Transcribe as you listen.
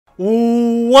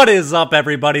What is up,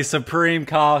 everybody? Supreme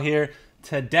Kyle here.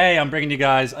 Today I'm bringing you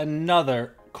guys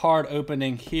another card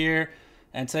opening here,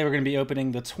 and today we're going to be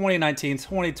opening the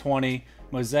 2019-2020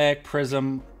 Mosaic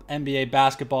Prism NBA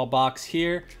basketball box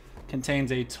here.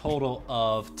 Contains a total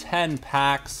of 10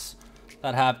 packs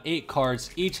that have 8 cards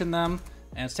each in them.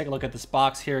 And let's take a look at this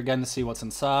box here again to see what's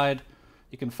inside.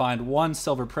 You can find one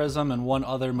silver prism and one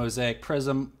other Mosaic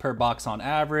prism per box on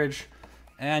average.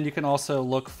 And you can also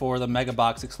look for the Mega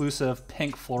Box exclusive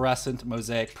pink fluorescent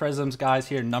Mosaic prisms, guys,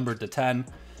 here numbered to 10.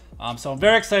 So I'm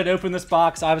very excited to open this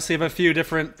box. Obviously, I have a few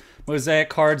different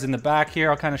Mosaic cards in the back here.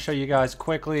 I'll kind of show you guys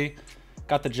quickly.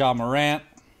 Got the Ja Morant,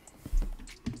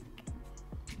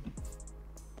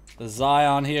 the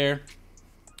Zion here,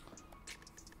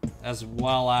 as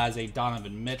well as a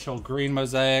Donovan Mitchell green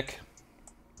Mosaic,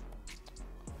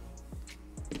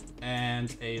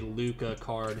 and a Luka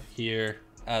card here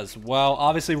as well.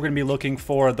 Obviously, we're going to be looking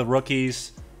for the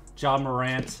rookies, Ja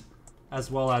Morant, as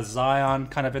well as Zion,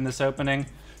 kind of in this opening.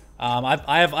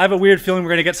 I have a weird feeling we're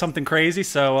going to get something crazy,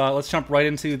 so let's jump right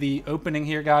into the opening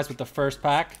here, guys, with the first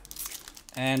pack,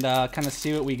 and kind of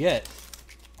see what we get.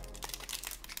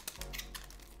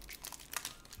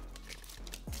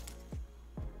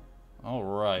 All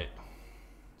right,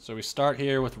 so we start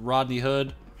here with Rodney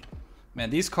Hood.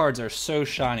 Man, these cards are so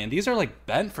shiny, and these are like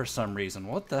bent for some reason.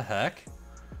 What the heck?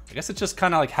 I guess it's just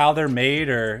kind of like how they're made,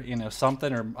 or, you know,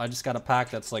 something, or I just got a pack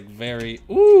that's like very...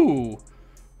 Ooh!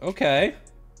 Okay.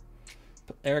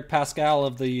 Eric Pascal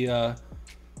of the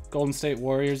Golden State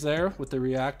Warriors there with the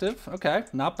reactive. Okay,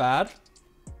 not bad.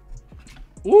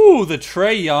 Ooh, the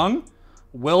Trae Young.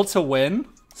 Will to Win.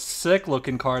 Sick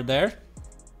looking card there.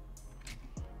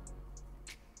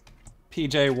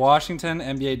 PJ Washington,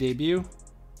 NBA debut.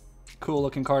 Cool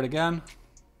looking card again.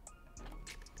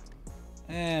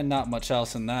 And not much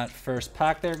else in that first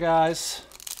pack there, guys.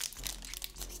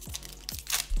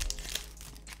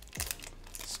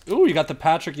 Ooh, you got the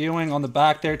Patrick Ewing on the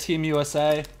back there, Team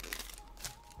USA.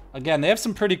 Again, they have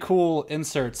some pretty cool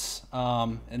inserts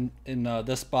in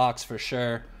this box for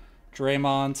sure.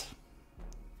 Draymond.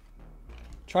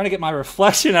 Trying to get my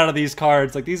reflection out of these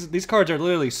cards. Like, these cards are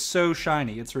literally so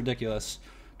shiny. It's ridiculous.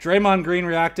 Draymond green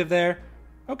reactive there.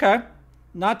 Okay.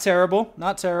 Not terrible.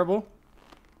 Not terrible.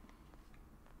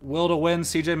 Will to Win,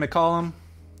 CJ McCollum.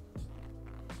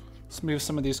 Let's move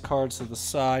some of these cards to the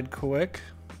side quick.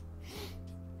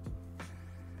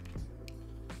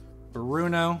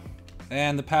 Bruno.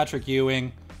 And the Patrick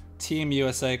Ewing Team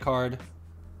USA card.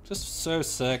 Just so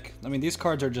sick. I mean, these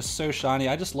cards are just so shiny.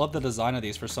 I just love the design of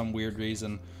these for some weird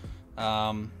reason.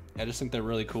 I just think they're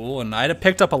really cool. And I had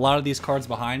picked up a lot of these cards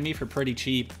behind me for pretty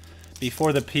cheap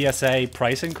before the PSA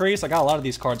price increase. I got a lot of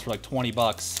these cards for like 20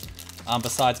 bucks.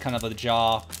 Besides kind of the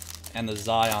Ja and the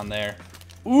Zion there.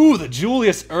 Ooh, the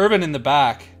Julius Erving in the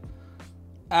back.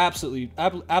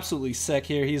 Absolutely sick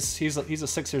here. He's a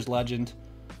Sixers legend,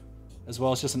 as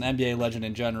well as just an NBA legend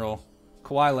in general.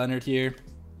 Kawhi Leonard here.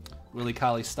 Willie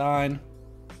Cauley-Stein.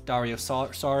 Dario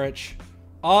Saric.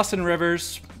 Austin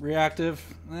Rivers, reactive.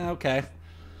 Okay.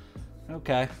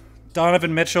 Okay.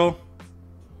 Donovan Mitchell.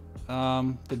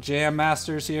 The Jam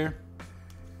Masters here.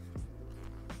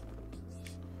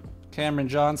 Cameron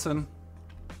Johnson.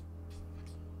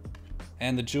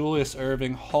 And the Julius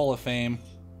Erving Hall of Fame.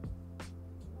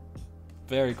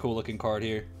 Very cool looking card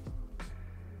here.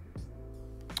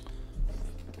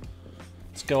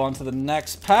 Let's go on to the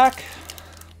next pack.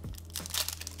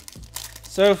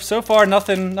 So far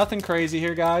nothing crazy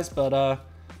here, guys, but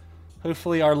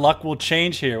hopefully our luck will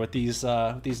change here with these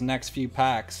next few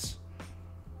packs.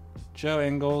 Joe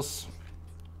Ingles,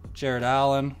 Jared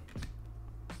Allen,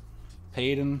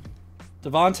 Payton,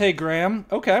 Devontae Graham.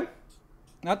 Okay,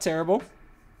 not terrible.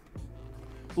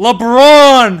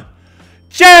 LeBron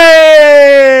James.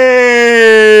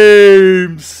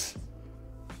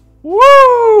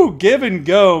 Woo! Give and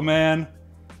go, man.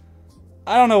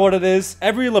 I don't know what it is.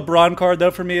 Every LeBron card, though,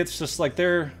 for me, it's just like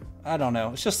I don't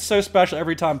know. It's just so special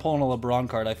every time pulling a LeBron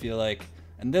card, I feel like.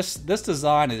 And this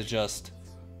design is just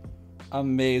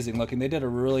amazing looking. They did a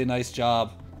really nice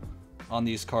job on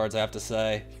these cards, I have to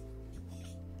say.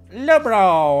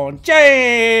 LeBron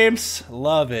James!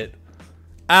 Love it.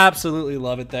 Absolutely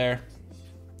love it there.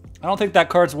 I don't think that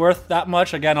card's worth that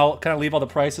much. Again, I'll kind of leave all the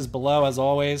prices below, as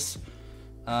always.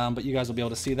 But you guys will be able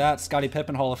to see that. Scottie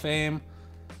Pippen Hall of Fame.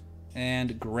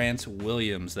 And Grant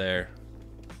Williams there.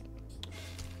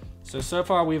 So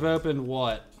far we've opened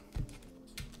what?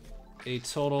 A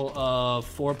total of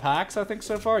 4 packs, I think,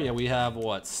 so far. Yeah, we have,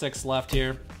 what, 6 left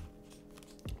here.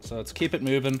 So let's keep it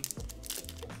moving.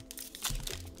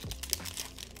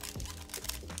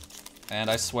 And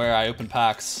I swear I open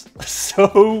packs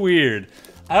so weird.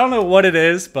 I don't know what it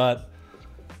is, but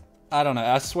I don't know.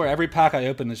 I swear every pack I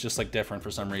open is just like different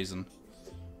for some reason.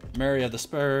 Murray of the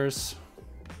Spurs.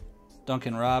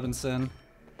 Duncan Robinson.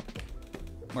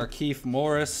 Markieff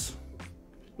Morris.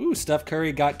 Ooh, Steph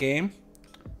Curry got game.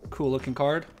 Cool looking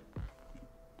card.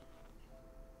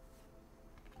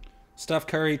 Steph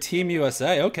Curry, Team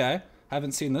USA. Okay.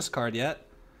 Haven't seen this card yet.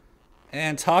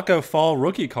 And Taco Fall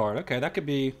rookie card. Okay, that could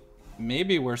be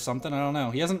maybe worth something. I don't know.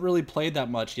 He hasn't really played that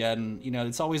much yet. And, you know,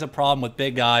 it's always a problem with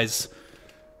big guys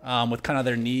with kind of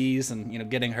their knees and, you know,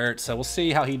 getting hurt. So we'll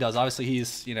see how he does. Obviously,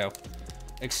 he's, you know,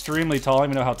 extremely tall. I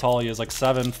don't even know how tall he is, like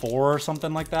 7'4" or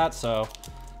something like that. So,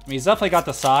 I mean, he's definitely got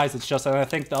the size. It's just, and I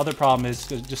think the other problem is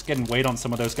just getting weight on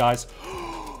some of those guys.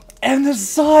 And the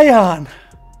Zion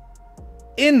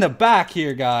in the back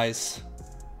here, guys.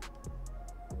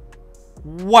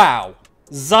 Wow.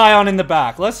 Zion in the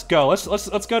back. Let's go.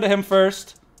 Let's go to him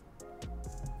first.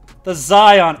 The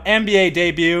Zion NBA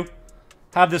debut.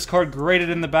 Have this card graded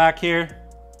in the back here.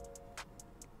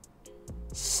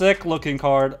 Sick looking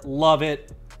card. Love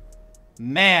it.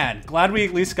 Man, glad we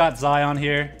at least got Zion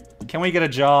here. Can we get a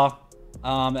jaw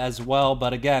as well?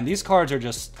 But again, these cards are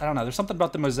just, I don't know, there's something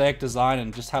about the Mosaic design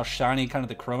and just how shiny kind of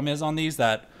the chrome is on these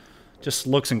that just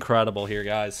looks incredible here,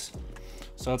 guys.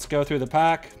 So let's go through the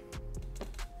pack.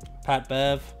 Pat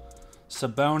Bev,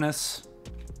 Sabonis,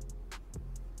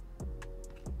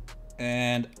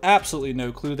 and absolutely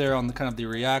no clue there on the kind of the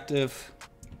reactive.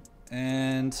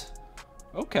 And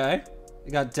okay,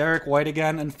 you got Derek White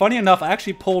again. And funny enough, I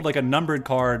actually pulled like a numbered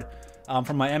card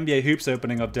from my NBA Hoops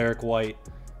opening of Derek White,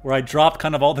 where I dropped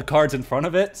kind of all the cards in front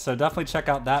of it. So definitely check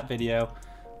out that video.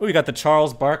 Ooh, we got the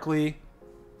Charles Barkley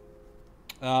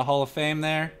Hall of Fame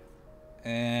there,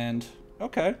 and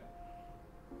okay.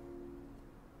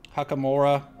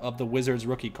 Hakamura of the Wizards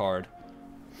rookie card.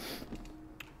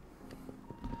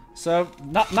 So,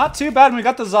 not too bad when we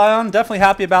got the Zion. Definitely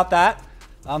happy about that.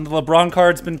 The LeBron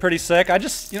card's been pretty sick. I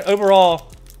just, you know,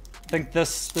 overall think this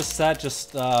set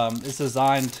just is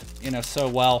designed, you know, so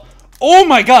well. Oh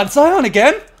my God, Zion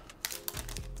again?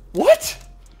 What?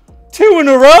 2 in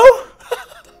a row?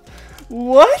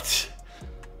 What?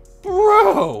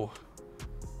 Bro.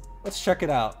 Let's check it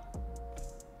out.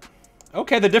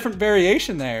 Okay, the different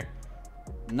variation there.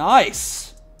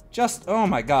 Nice. Just, oh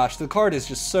my gosh, the card is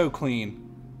just so clean.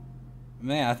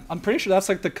 Man, I'm pretty sure that's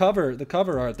like the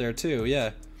cover art there too,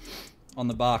 yeah. On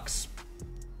the box.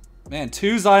 Man,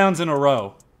 2 Zions in a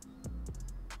row.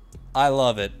 I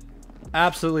love it.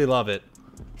 Absolutely love it.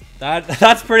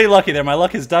 That's pretty lucky there. My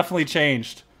luck has definitely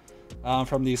changed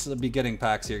from these beginning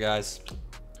packs here, guys.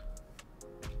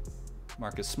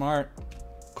 Marcus Smart.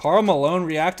 Karl Malone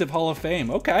Reactive Hall of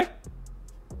Fame. Okay.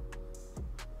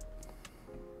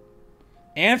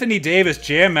 Anthony Davis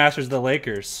Jam Masters of the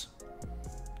Lakers.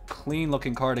 Clean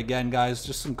looking card again, guys.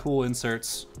 Just some cool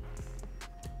inserts.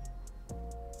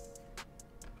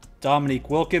 Dominique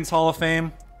Wilkins Hall of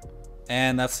Fame.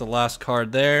 And that's the last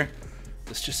card there.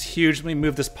 It's just huge. Let me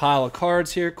move this pile of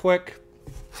cards here quick.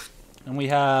 And we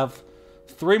have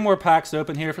 3 more packs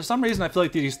open here. For some reason, I feel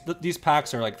like these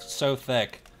packs are like so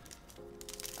thick.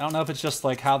 I don't know if it's just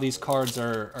like how these cards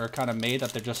are kind of made,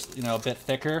 that they're just, you know, a bit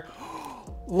thicker.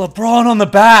 LeBron on the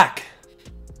back.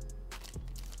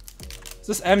 Is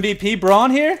this MVP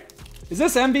Braun here? Is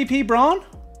this MVP Braun?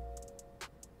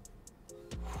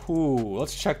 Ooh,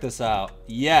 let's check this out.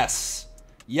 Yes.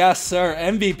 Yes, sir.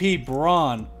 MVP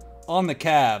Braun on the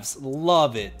Cavs.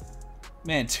 Love it.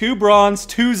 Man, 2 Brawns,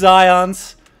 2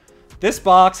 Zions. This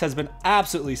box has been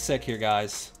absolutely sick here,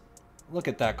 guys. Look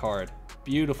at that card.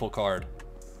 Beautiful card.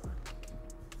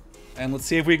 And let's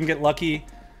see if we can get lucky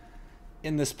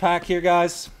in this pack here,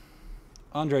 guys.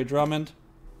 Andre Drummond.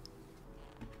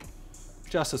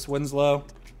 Justice Winslow.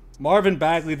 Marvin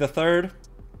Bagley III.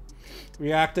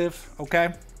 Reactive.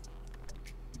 Okay.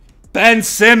 Ben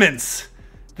Simmons.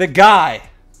 The guy.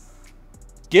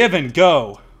 Give and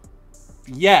go.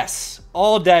 Yes.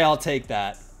 All day I'll take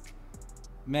that.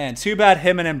 Man, too bad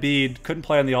him and Embiid couldn't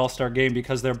play in the All-Star game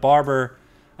because their barber,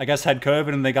 I guess, had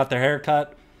COVID and they got their hair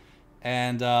cut.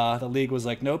 And the league was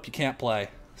like, nope, you can't play.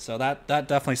 So that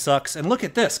definitely sucks. And look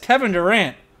at this. Kevin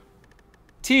Durant.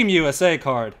 Team USA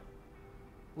card.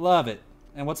 Love it.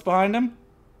 And what's behind him?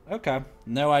 Okay.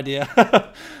 No idea.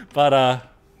 But,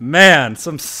 man,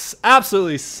 some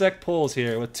absolutely sick pulls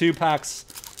here with 2 packs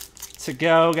to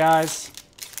go, guys.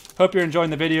 Hope you're enjoying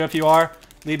the video. If you are,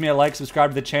 leave me a like,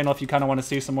 subscribe to the channel if you kind of want to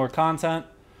see some more content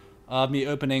of me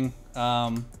opening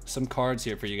some cards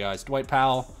here for you guys. Dwight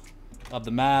Powell of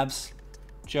the Mavs.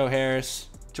 Joe Harris.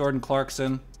 Jordan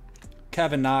Clarkson.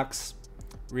 Kevin Knox.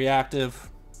 Reactive.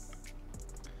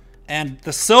 And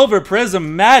the Silver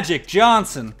Prism Magic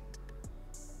Johnson.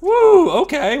 Ooh,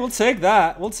 okay, we'll take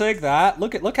that. We'll take that.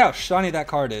 Look how shiny that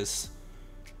card is.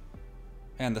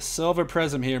 And the silver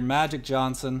prism here, Magic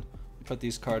Johnson. Put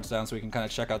these cards down so we can kind of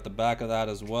check out the back of that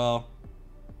as well.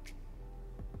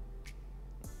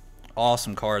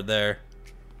 Awesome card there.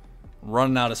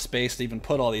 Running out of space to even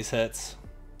put all these hits.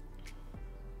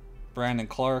 Brandon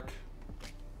Clark,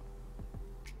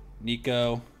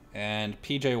 Nico, and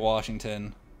PJ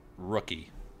Washington,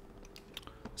 rookie.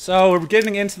 So we're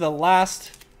getting into the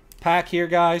last pack here,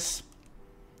 guys.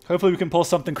 Hopefully we can pull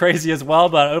something crazy as well,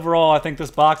 but overall I think this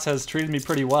box has treated me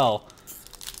pretty well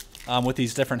with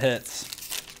these different hits.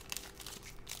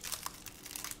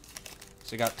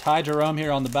 So you got Ty Jerome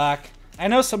here on the back. I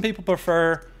know some people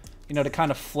prefer, you know, to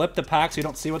kind of flip the pack so you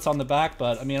don't see what's on the back,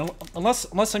 but I mean, unless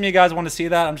some of you guys want to see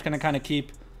that, I'm just going to kind of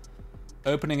keep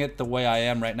opening it the way I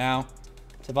am right now.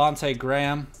 Devontae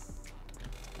Graham,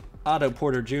 Otto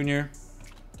Porter Jr.,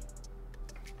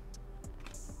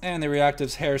 and the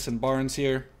reactives Harrison Barnes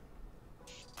here.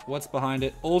 What's behind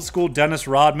it? Old school Dennis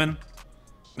Rodman.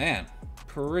 Man,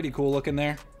 pretty cool looking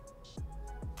there.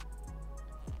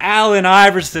 Allen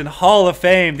Iverson, Hall of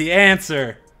Fame, the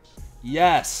answer.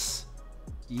 Yes.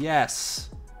 Yes.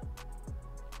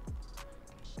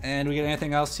 And we get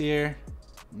anything else here?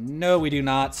 No, we do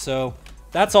not. So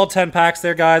that's all 10 packs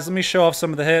there, guys. Let me show off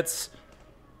some of the hits.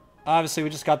 Obviously, we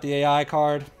just got the AI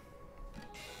card.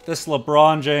 This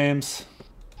LeBron James.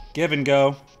 Give and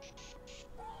go.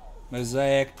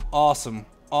 Mosaic. Awesome.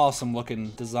 Awesome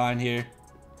looking design here.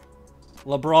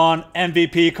 LeBron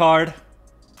MVP card.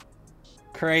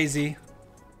 Crazy.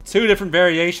 2 different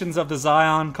variations of the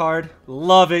Zion card.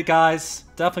 Love it, guys.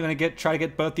 Definitely going to try to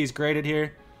get both these graded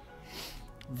here.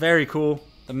 Very cool.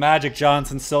 The Magic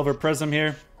Johnson Silver Prism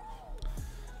here.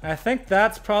 I think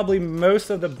that's probably most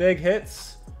of the big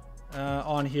hits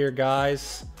on here,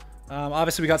 guys.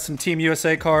 Obviously, we got some Team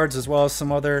USA cards as well as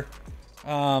some other, you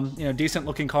know, decent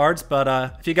looking cards.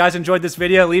 But if you guys enjoyed this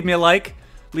video, leave me a like.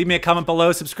 Leave me a comment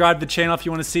below. Subscribe to the channel if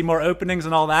you want to see more openings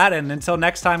and all that. And until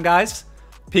next time, guys,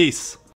 peace.